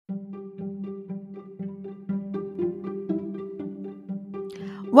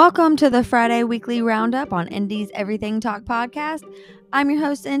Welcome to the Friday Weekly Roundup on Indy's Everything Talk podcast. I'm your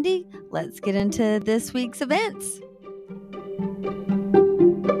host, Indy. Let's get into this week's events.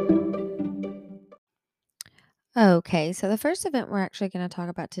 Okay, so the first event we're actually going to talk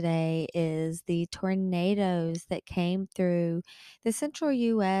about today is the tornadoes that came through the central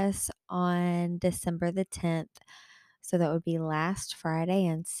U.S. on December the 10th. So that would be last Friday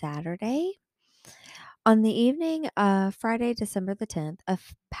and Saturday. On the evening of Friday, December the 10th, a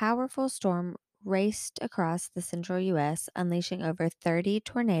powerful storm raced across the central U.S., unleashing over 30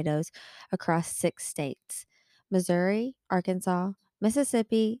 tornadoes across 6 states: Missouri, Arkansas,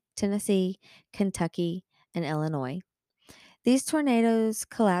 Mississippi, Tennessee, Kentucky, and Illinois. These tornadoes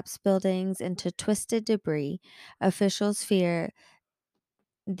collapsed buildings into twisted debris. Officials fear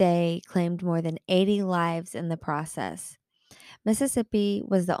they claimed more than 80 lives in the process. Mississippi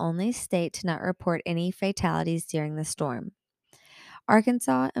was the only state to not report any fatalities during the storm.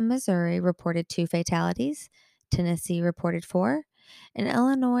 Arkansas and Missouri reported 2 fatalities, Tennessee reported 4, and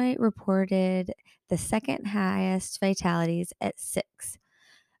Illinois reported the second highest fatalities at 6.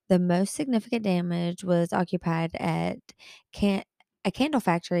 The most significant damage was occupied at a candle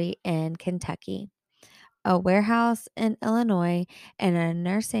factory in Kentucky, a warehouse in Illinois, and a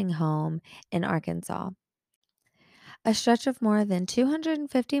nursing home in Arkansas. A stretch of more than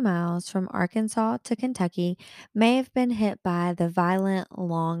 250 miles from Arkansas to Kentucky may have been hit by the violent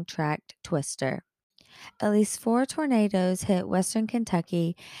long-tracked twister. At least 4 tornadoes hit western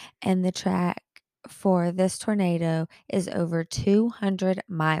Kentucky, and the track for this tornado is over 200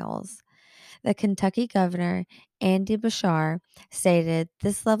 miles. The Kentucky governor, Andy Beshear, stated,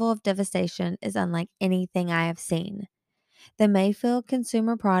 "This level of devastation is unlike anything I have seen." The Mayfield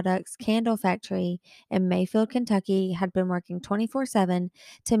Consumer Products Candle Factory in Mayfield, Kentucky had been working 24/7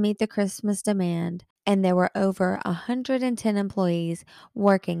 to meet the Christmas demand, and there were over 110 employees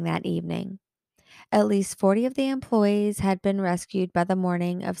working that evening. At least 40 of the employees had been rescued by the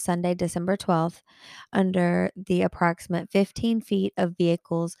morning of Sunday, December 12th, under the approximate 15 feet of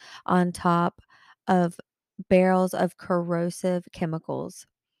vehicles on top of barrels of corrosive chemicals.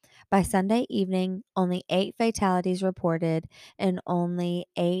 By Sunday evening, only 8 fatalities reported and only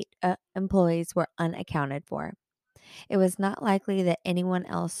 8 employees were unaccounted for. It was not likely that anyone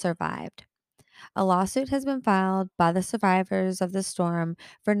else survived. A lawsuit has been filed by the survivors of the storm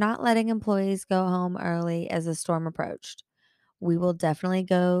for not letting employees go home early as the storm approached. We will definitely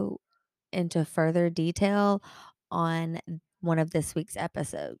go into further detail on one of this week's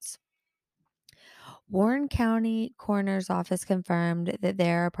episodes. Warren County Coroner's Office confirmed that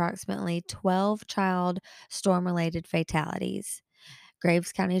there are approximately 12 child storm-related fatalities.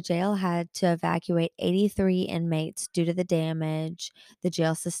 Graves County Jail had to evacuate 83 inmates due to the damage the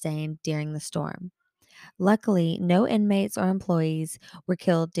jail sustained during the storm. Luckily, no inmates or employees were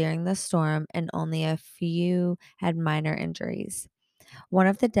killed during the storm, and only a few had minor injuries. One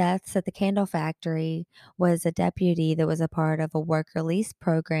of the deaths at the candle factory was a deputy that was a part of a work release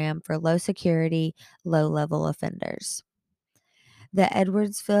program for low security, low level offenders. The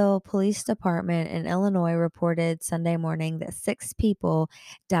Edwardsville Police Department in Illinois reported Sunday morning that 6 people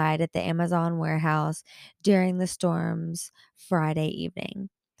died at the Amazon warehouse during the storm's Friday evening.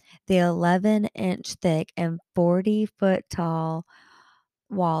 The 11-inch thick and 40-foot tall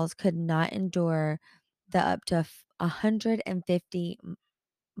walls could not endure the up to 150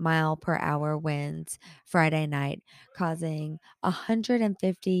 mile per hour winds Friday night, causing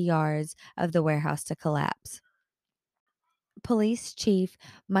 150 yards of the warehouse to collapse. Police Chief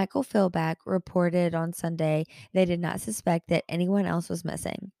Michael Philback reported on Sunday they did not suspect that anyone else was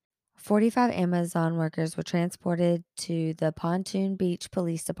missing. 45 Amazon workers were transported to the Pontoon Beach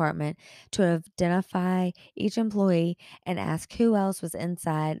Police Department to identify each employee and ask who else was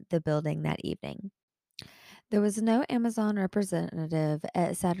inside the building that evening. There was no Amazon representative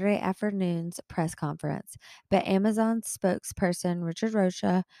at Saturday afternoon's press conference, but Amazon spokesperson Richard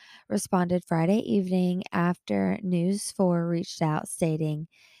Rocha responded Friday evening after News 4 reached out, stating,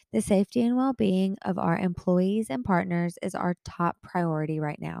 "The safety and well-being of our employees and partners is our top priority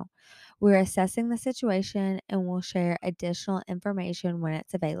right now. We're assessing the situation and will share additional information when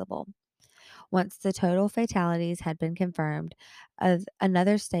it's available." Once the total fatalities had been confirmed,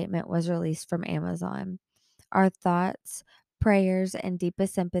 another statement was released from Amazon. "Our thoughts, prayers, and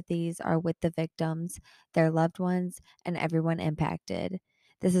deepest sympathies are with the victims, their loved ones, and everyone impacted.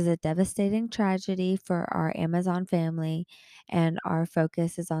 This is a devastating tragedy for our Amazon family, and our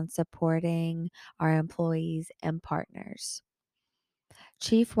focus is on supporting our employees and partners."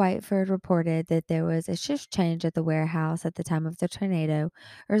 Chief Whiteford reported that there was a shift change at the warehouse at the time of the tornado,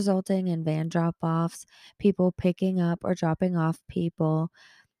 resulting in van drop offs, people picking up or dropping off people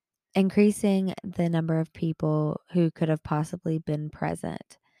increasing the number of people who could have possibly been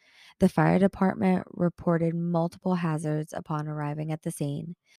present. The fire department reported multiple hazards upon arriving at the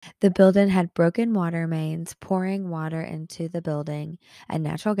scene. The building had broken water mains, pouring water into the building, a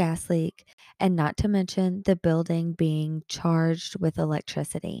natural gas leak, and not to mention the building being charged with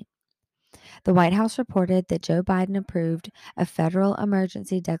electricity. The White House reported that Joe Biden approved a federal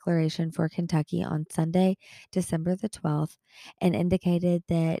emergency declaration for Kentucky on Sunday, December the 12th, and indicated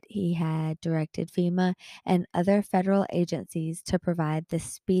that he had directed FEMA and other federal agencies to provide the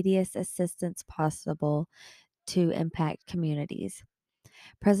speediest assistance possible to impact communities.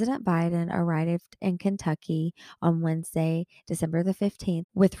 President Biden arrived in Kentucky on Wednesday, December the 15th,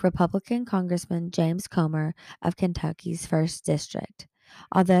 with Republican Congressman James Comer of Kentucky's 1st District.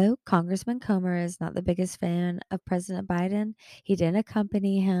 Although Congressman Comer is not the biggest fan of President Biden, he did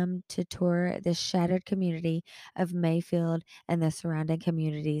accompany him to tour the shattered community of Mayfield and the surrounding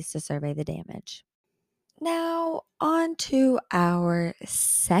communities to survey the damage. Now, on to our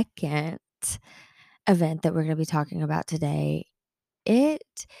second event that we're going to be talking about today.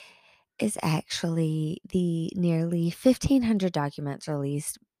 It is actually the nearly 1,500 documents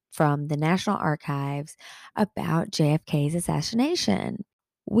released from the National Archives about JFK's assassination.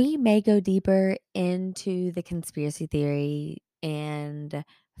 We may go deeper into the conspiracy theory and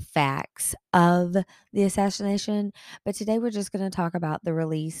facts of the assassination, but today we're just going to talk about the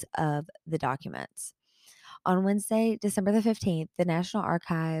release of the documents. On Wednesday, December the 15th, the National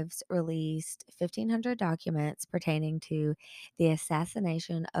Archives released 1,500 documents pertaining to the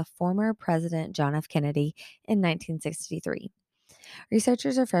assassination of former President John F. Kennedy in 1963.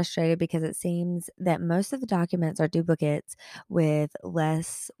 Researchers are frustrated because it seems that most of the documents are duplicates with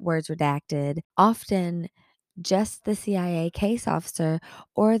less words redacted, often just the CIA case officer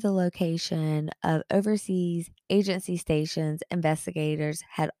or the location of overseas agency stations investigators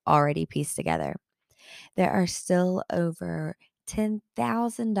had already pieced together. There are still over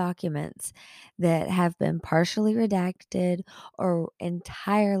 10,000 documents that have been partially redacted or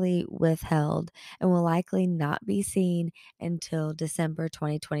entirely withheld and will likely not be seen until December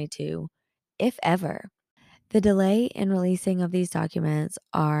 2022, if ever. The delay in releasing of these documents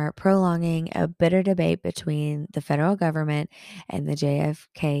are prolonging a bitter debate between the federal government and the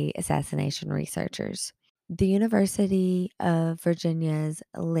JFK assassination researchers. The University of Virginia's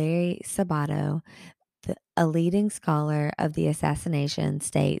Larry Sabato, a leading scholar of the assassination,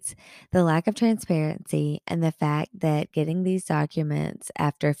 states the lack of transparency and the fact that getting these documents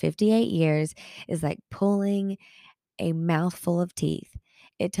after 58 years is like pulling a mouthful of teeth.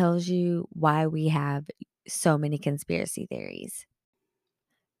 It tells you why we have so many conspiracy theories.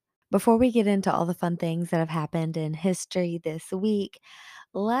 Before we get into all the fun things that have happened in history this week,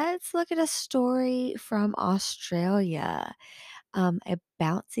 let's look at a story from Australia. A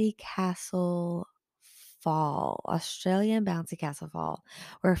bouncy castle fall, Australian bouncy castle fall,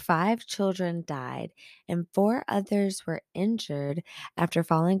 where 5 children died and 4 others were injured after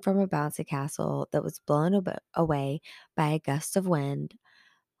falling from a bouncy castle that was blown away by a gust of wind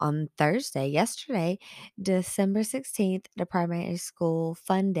on Thursday, yesterday, December 16th, at a primary school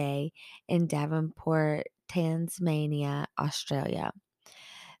fun day in Devonport, Tasmania, Australia.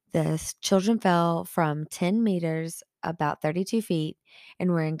 The children fell from 10 meters, about 32 feet,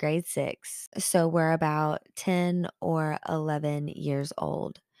 and were in grade 6. So we're about 10 or 11 years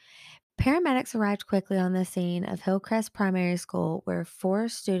old. Paramedics arrived quickly on the scene of Hillcrest Primary School, where 4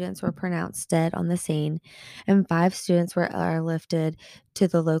 students were pronounced dead on the scene, and 5 students were airlifted to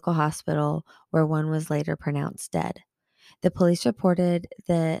the local hospital, where one was later pronounced dead. The police reported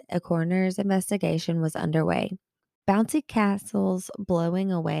that a coroner's investigation was underway. Bouncy castles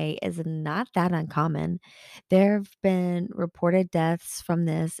blowing away is not that uncommon. There have been reported deaths from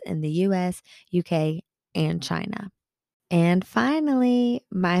this in the US, UK, and China. And finally,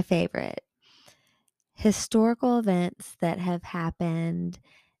 my favorite historical events that have happened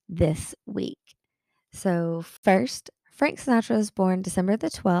this week. So, first, Frank Sinatra was born December the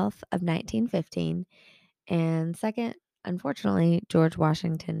 12th of 1915. And second, unfortunately, George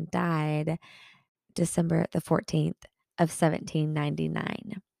Washington died December the 14th of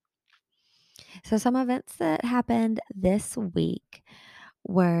 1799. So some events that happened this week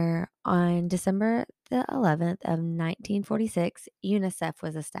were on December the 11th of 1946, UNICEF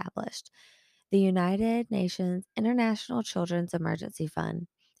was established, the United Nations International Children's Emergency Fund,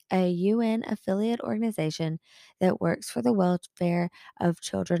 a UN affiliate organization that works for the welfare of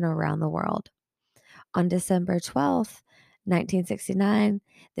children around the world. On December 12th, 1969,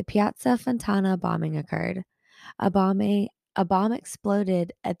 the Piazza Fontana bombing occurred. A bomb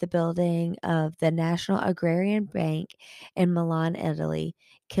exploded at the building of the National Agrarian Bank in Milan, Italy,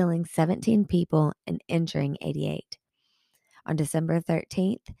 killing 17 people and injuring 88. On December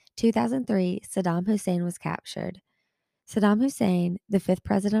 13th, 2003, Saddam Hussein was captured. Saddam Hussein, the fifth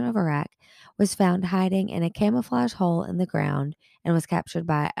president of Iraq, was found hiding in a camouflage hole in the ground and was captured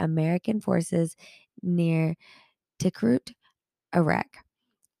by American forces near Tikrit, Iraq.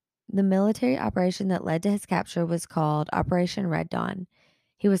 The military operation that led to his capture was called Operation Red Dawn.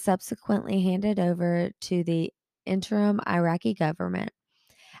 He was subsequently handed over to the interim Iraqi government.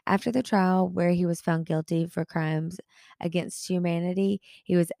 After the trial, where he was found guilty for crimes against humanity,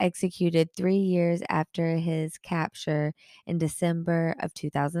 he was executed 3 years after his capture in December of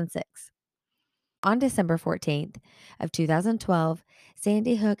 2006. On December 14th of 2012,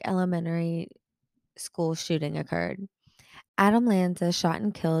 Sandy Hook Elementary School shooting occurred. Adam Lanza shot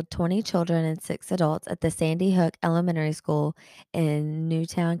and killed 20 children and 6 adults at the Sandy Hook Elementary School in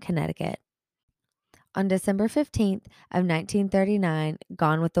Newtown, Connecticut. On December 15th of 1939,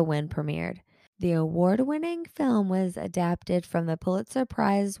 Gone with the Wind premiered. The award-winning film was adapted from the Pulitzer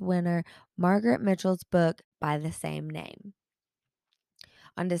Prize winner Margaret Mitchell's book by the same name.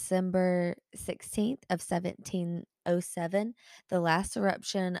 On December 16th of 1707, the last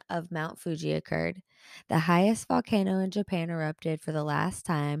eruption of Mount Fuji occurred. The highest volcano in Japan erupted for the last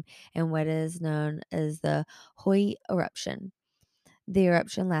time in what is known as the Hoi eruption. The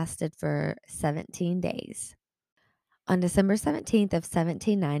eruption lasted for 17 days. On December 17th of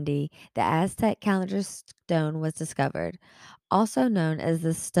 1790, the Aztec calendar stone was discovered, also known as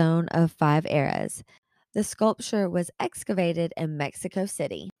the Stone of Five Eras. The sculpture was excavated in Mexico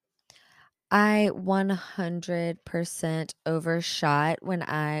City. I 100% overshot when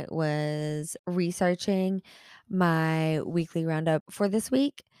I was researching my weekly roundup for this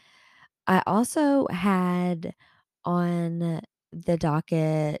week. I also had on the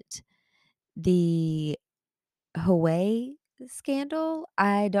docket the Huawei scandal.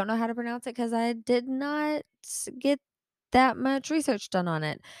 I don't know how to pronounce it because I did not get that much research done on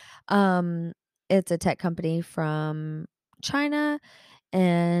it. Um, it's a tech company from China,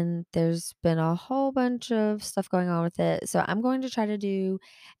 and there's been a whole bunch of stuff going on with it. So I'm going to try to do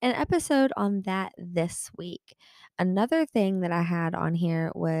an episode on that this week. Another thing that I had on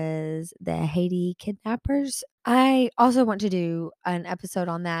here was the Haiti kidnappers. I also want to do an episode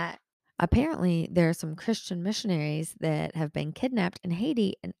on that. Apparently, there are some Christian missionaries that have been kidnapped in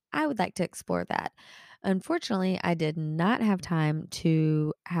Haiti, and I would like to explore that. Unfortunately, I did not have time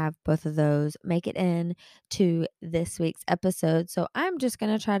to have both of those make it in to this week's episode. So I'm just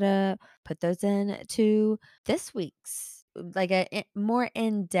going to try to put those in to this week's, like a more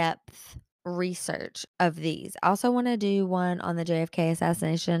in-depth research of these. I also want to do one on the JFK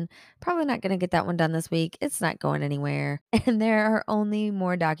assassination. Probably not going to get that one done this week. It's not going anywhere. And there are only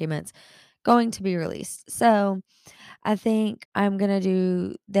more documents going to be released. So I think I'm going to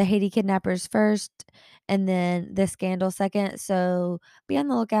do the Haiti kidnappers first and then the scandal second. So be on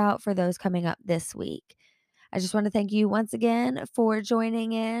the lookout for those coming up this week. I just want to thank you once again for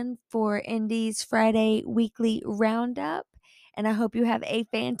joining in for Indy's Friday weekly roundup. And I hope you have a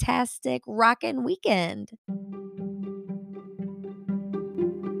fantastic rockin' weekend.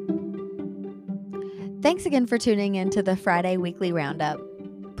 Thanks again for tuning in to the Friday weekly roundup.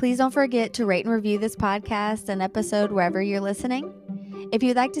 Please don't forget to rate and review this podcast and episode wherever you're listening. If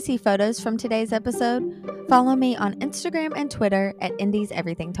you'd like to see photos from today's episode, follow me on Instagram and Twitter at Indy's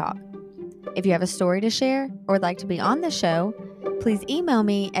Everything Talk. If you have a story to share or would like to be on the show, please email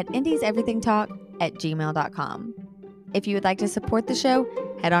me at indieseverythingtalk@gmail.com. If you would like to support the show,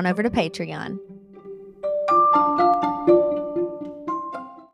 head on over to Patreon.